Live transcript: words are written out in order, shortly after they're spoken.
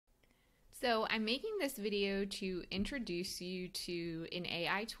So I'm making this video to introduce you to an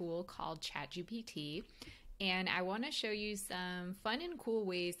AI tool called ChatGPT, and I want to show you some fun and cool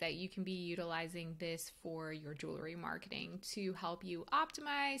ways that you can be utilizing this for your jewelry marketing to help you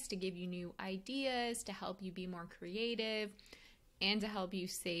optimize, to give you new ideas, to help you be more creative, and to help you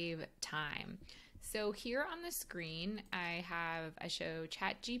save time. So here on the screen, I show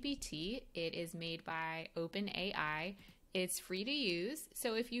ChatGPT. It is made by OpenAI. It's free to use.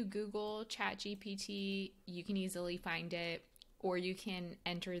 So if you Google ChatGPT, you can easily find it, or you can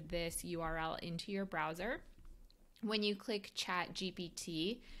enter this URL into your browser. When you click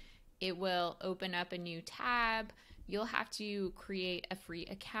ChatGPT, it will open up a new tab. You'll have to create a free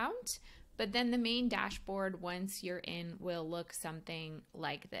account, but then the main dashboard, once you're in, will look something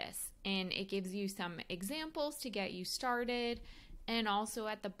like this. And it gives you some examples to get you started. And also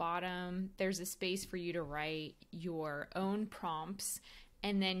at the bottom, there's a space for you to write your own prompts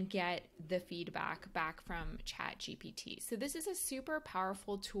and then get the feedback back from ChatGPT. So this is a super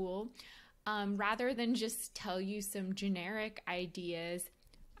powerful tool. Rather than just tell you some generic ideas,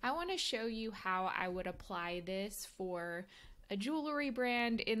 I want to show you how I would apply this for a jewelry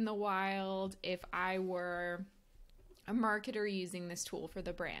brand in the wild if I were a marketer using this tool for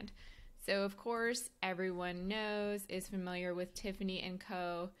the brand. So of course, everyone is familiar with Tiffany &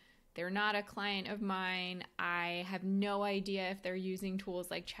 Co. They're not a client of mine. I have no idea if they're using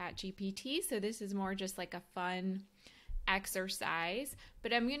tools like ChatGPT, so this is more just like a fun exercise.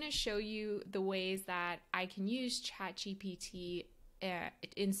 But I'm going to show you the ways that I can use ChatGPT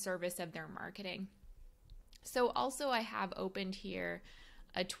in service of their marketing. So also I have opened here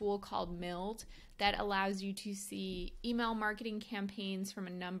a tool called Mild that allows you to see email marketing campaigns from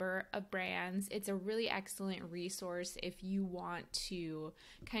a number of brands. It's a really excellent resource if you want to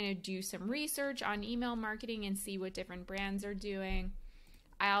kind of do some research on email marketing and see what different brands are doing.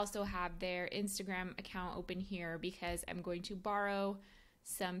 I also have their Instagram account open here because I'm going to borrow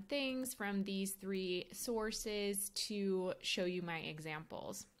some things from these three sources to show you my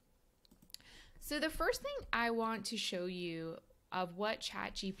examples. So the first thing I want to show you of what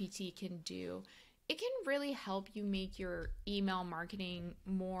ChatGPT can do, it can really help you make your email marketing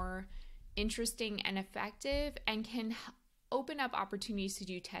more interesting and effective, and can open up opportunities to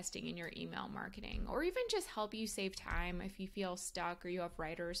do testing in your email marketing, or even just help you save time if you feel stuck or you have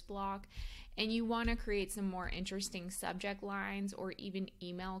writer's block and you want to create some more interesting subject lines or even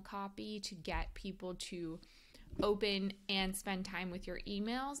email copy to get people to open and spend time with your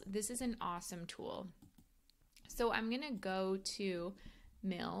emails. This is an awesome tool. So I'm going to go to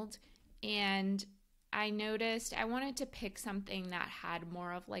Mild, and I noticed I wanted to pick something that had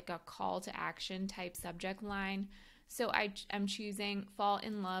more of like a call to action type subject line. So I'm choosing fall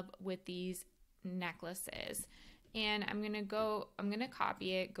in love with these necklaces. And I'm going to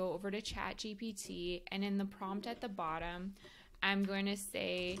copy it, go over to ChatGPT, and in the prompt at the bottom, I'm going to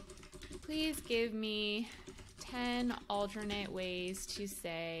say, please give me 10 alternate ways to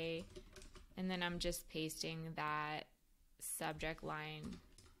say, and then I'm just pasting that subject line,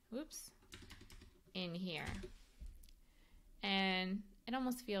 in here. And it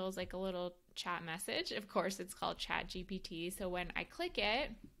almost feels like a little chat message. Of course, it's called ChatGPT. So when I click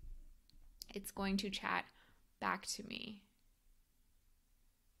it, it's going to chat back to me.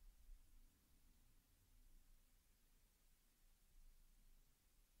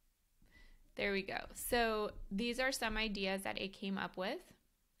 There we go. So these are some ideas that it came up with.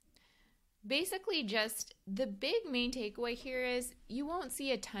 Basically, just the big main takeaway here is you won't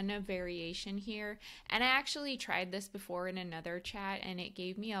see a ton of variation here. And I actually tried this before in another chat, and it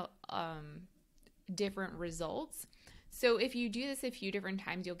gave me different results. So if you do this a few different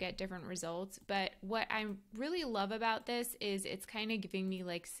times, you'll get different results. But what I really love about this is it's kind of giving me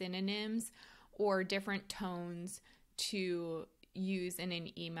like synonyms or different tones to use in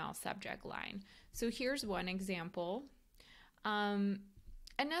an email subject line. So here's one example.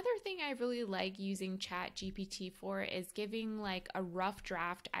 Another thing I really like using ChatGPT for is giving like a rough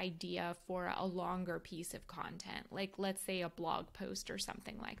draft idea for a longer piece of content, like let's say a blog post or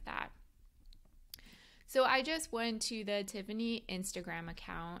something like that. So I just went to the Tiffany Instagram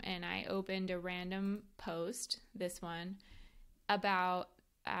account and I opened a random post, this one, about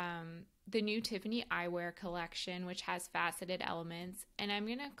the new Tiffany eyewear collection, which has faceted elements. And I'm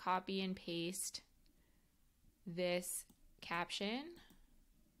going to copy and paste this caption.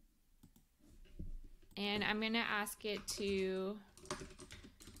 And I'm going to ask it to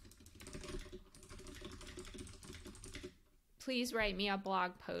please write me a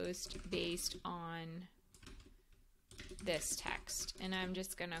blog post based on this text. And I'm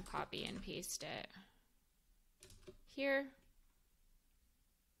just going to copy and paste it here.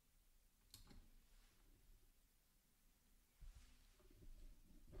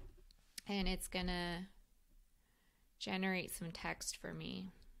 and it's gonna generate some text for me.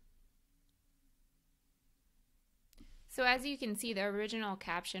 So as you can see, the original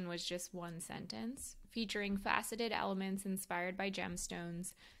caption was just one sentence. Featuring faceted elements inspired by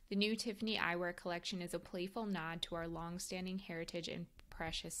gemstones, the new Tiffany eyewear collection is a playful nod to our long-standing heritage in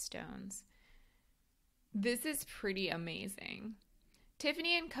precious stones. This is pretty amazing.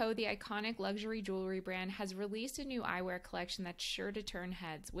 Tiffany & Co., the iconic luxury jewelry brand, has released a new eyewear collection that's sure to turn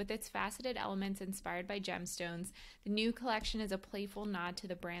heads. With its faceted elements inspired by gemstones, the new collection is a playful nod to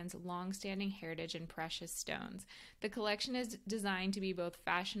the brand's long-standing heritage in precious stones. The collection is designed to be both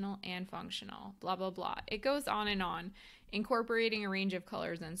fashionable and functional. Blah, blah, blah. It goes on, incorporating a range of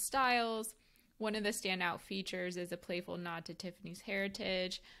colors and styles. One of the standout features is a playful nod to Tiffany's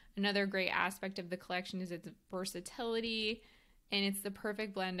heritage. Another great aspect of the collection is its versatility, and it's the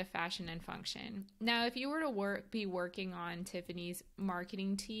perfect blend of fashion and function. Now, if you were to be working on Tiffany's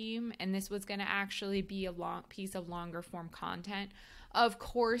marketing team, and this was going to actually be a long piece of longer form content, of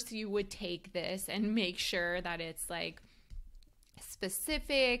course you would take this and make sure that it's like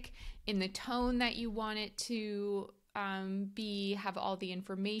specific in the tone that you want it to have all the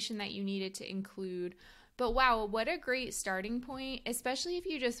information that you need it to include. But wow, what a great starting point, especially if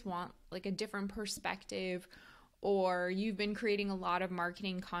you just want like a different perspective, or you've been creating a lot of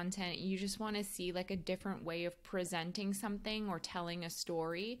marketing content, you just want to see like a different way of presenting something or telling a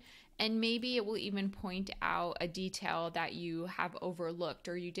story. And maybe it will even point out a detail that you have overlooked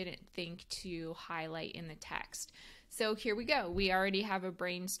or you didn't think to highlight in the text. So here we go. We already have a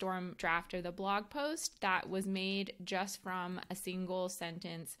brainstorm draft of the blog post that was made just from a single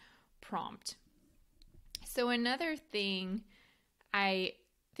sentence prompt. So another thing I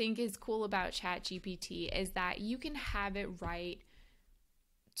think is cool about ChatGPT is that you can have it write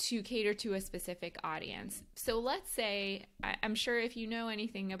to cater to a specific audience. So let's say, I'm sure if you know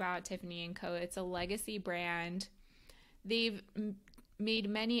anything about Tiffany & Co., it's a legacy brand. They've made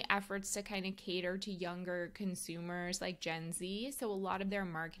many efforts to kind of cater to younger consumers like Gen Z. So a lot of their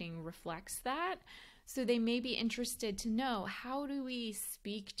marketing reflects that. So they may be interested to know, how do we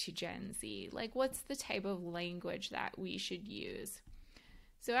speak to Gen Z? Like, what's the type of language that we should use?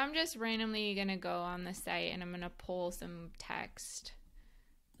 So I'm just randomly going to go on the site and I'm going to pull some text.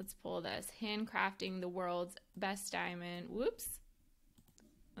 Let's pull this. Handcrafting the world's best diamond. Whoops.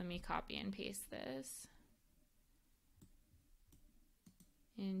 Let me copy and paste this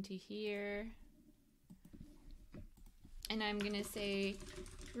into here. And I'm going to say,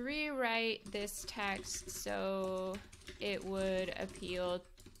 rewrite this text so it would appeal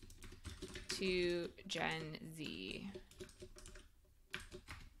to Gen Z.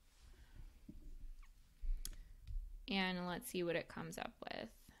 And let's see what it comes up with.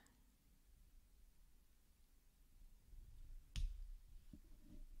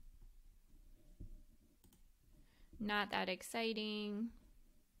 Not that exciting.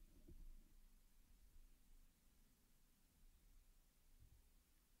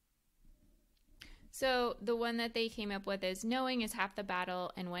 So the one that they came up with is, knowing is half the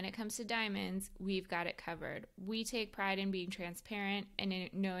battle, and when it comes to diamonds, we've got it covered. We take pride in being transparent and in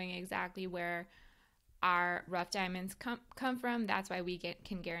knowing exactly where our rough diamonds come from. That's why we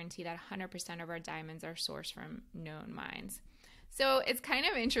can guarantee that 100% of our diamonds are sourced from known mines. So it's kind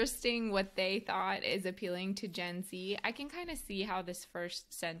of interesting what they thought is appealing to Gen Z. I can kind of see how this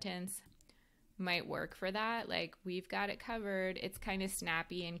first sentence might work for that. Like, we've got it covered. It's kind of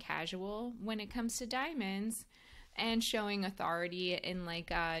snappy and casual when it comes to diamonds and showing authority in like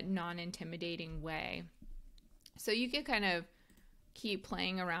a non-intimidating way. So you could kind of keep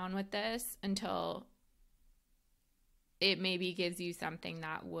playing around with this until it maybe gives you something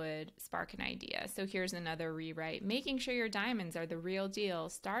that would spark an idea. So here's another rewrite. Making sure your diamonds are the real deal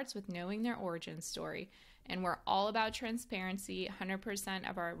starts with knowing their origin story. And we're all about transparency. 100%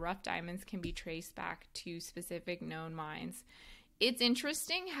 of our rough diamonds can be traced back to specific known mines. It's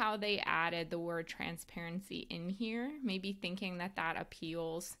interesting how they added the word transparency in here, maybe thinking that that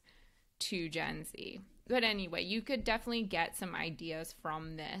appeals to Gen Z. But anyway, you could definitely get some ideas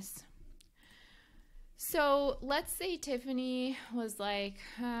from this. So let's say Tiffany was like,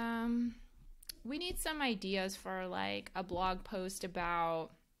 we need some ideas for like a blog post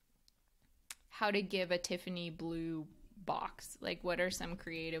about how to give a Tiffany blue box. Like, what are some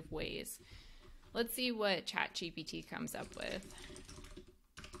creative ways? Let's see what ChatGPT comes up with.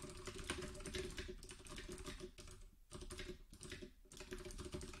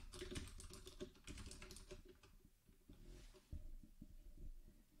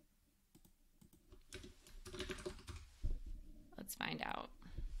 Let's find out.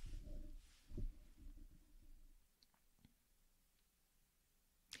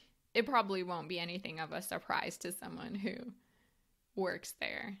 it probably won't be anything of a surprise to someone who works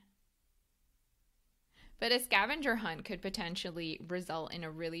there. But a scavenger hunt could potentially result in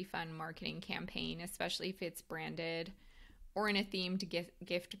a really fun marketing campaign, especially if it's branded, or in a themed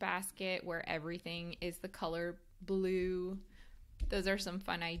gift basket where everything is the color blue. Those are some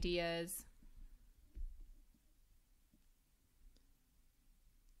fun ideas.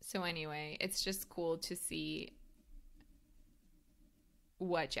 So anyway, it's just cool to see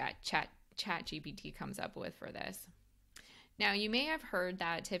what ChatGPT comes up with for this. Now, you may have heard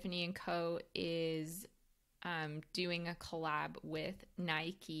that Tiffany & Co. is doing a collab with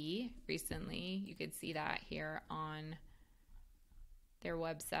Nike recently. You could see that here on their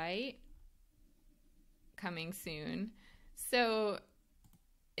website, coming soon. So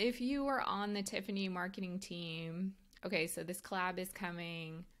if you are on the Tiffany marketing team, okay, so this collab is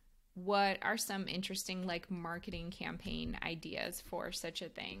coming. What are some interesting marketing campaign ideas for such a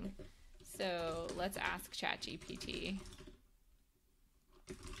thing? So let's ask ChatGPT.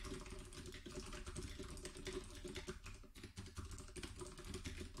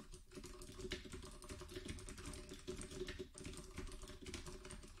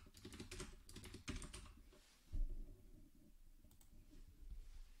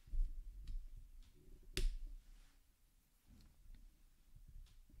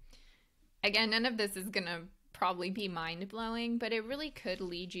 Again, none of this is going to probably be mind-blowing, but it really could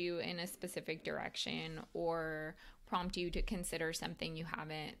lead you in a specific direction or prompt you to consider something you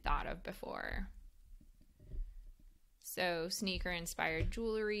haven't thought of before. So, sneaker-inspired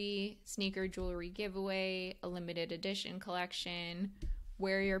jewelry, sneaker jewelry giveaway, a limited edition collection,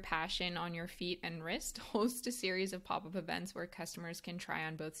 wear your passion on your feet and wrist, host a series of pop-up events where customers can try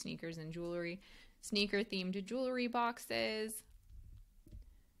on both sneakers and jewelry, sneaker-themed jewelry boxes,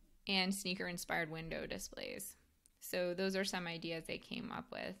 and sneaker-inspired window displays. So those are some ideas they came up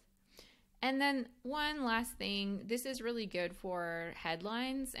with. And then one last thing, this is really good for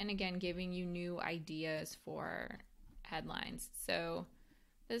headlines, and again, giving you new ideas for headlines. So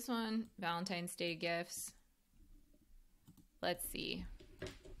this one, Valentine's Day gifts. Let's see.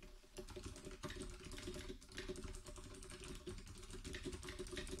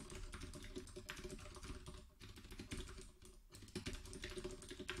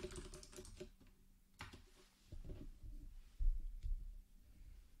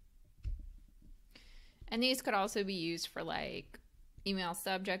 And these could also be used for email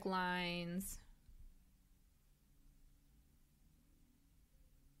subject lines.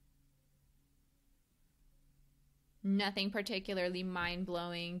 Nothing particularly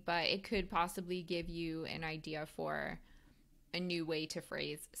mind-blowing, but it could possibly give you an idea for a new way to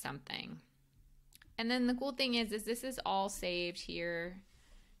phrase something. And then the cool thing is this is all saved here,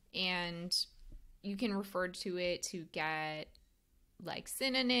 and you can refer to it to get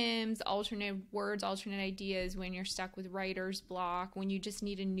synonyms, alternate words, alternate ideas when you're stuck with writer's block, when you just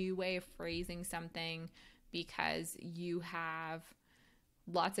need a new way of phrasing something because you have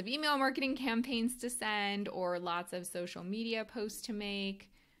lots of email marketing campaigns to send or lots of social media posts to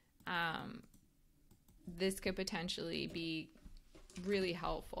make. This could potentially be really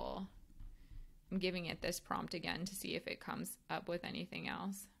helpful. I'm giving it this prompt again to see if it comes up with anything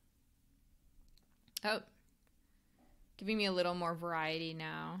else. Oh, giving me a little more variety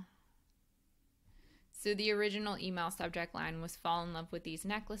now. So the original email subject line was fall in love with these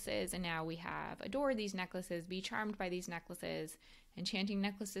necklaces, and now we have adore these necklaces, be charmed by these necklaces, enchanting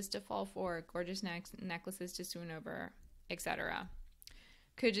necklaces to fall for, gorgeous necklaces to swoon over, etc.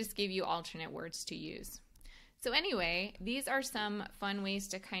 Could just give you alternate words to use. So anyway, these are some fun ways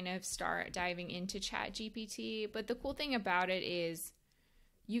to kind of start diving into ChatGPT, but the cool thing about it is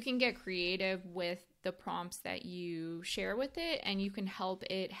you can get creative with the prompts that you share with it, and you can help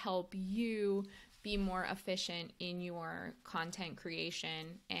it help you be more efficient in your content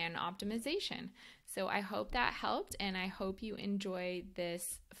creation and optimization. So I hope that helped, and I hope you enjoy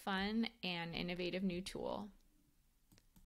this fun and innovative new tool.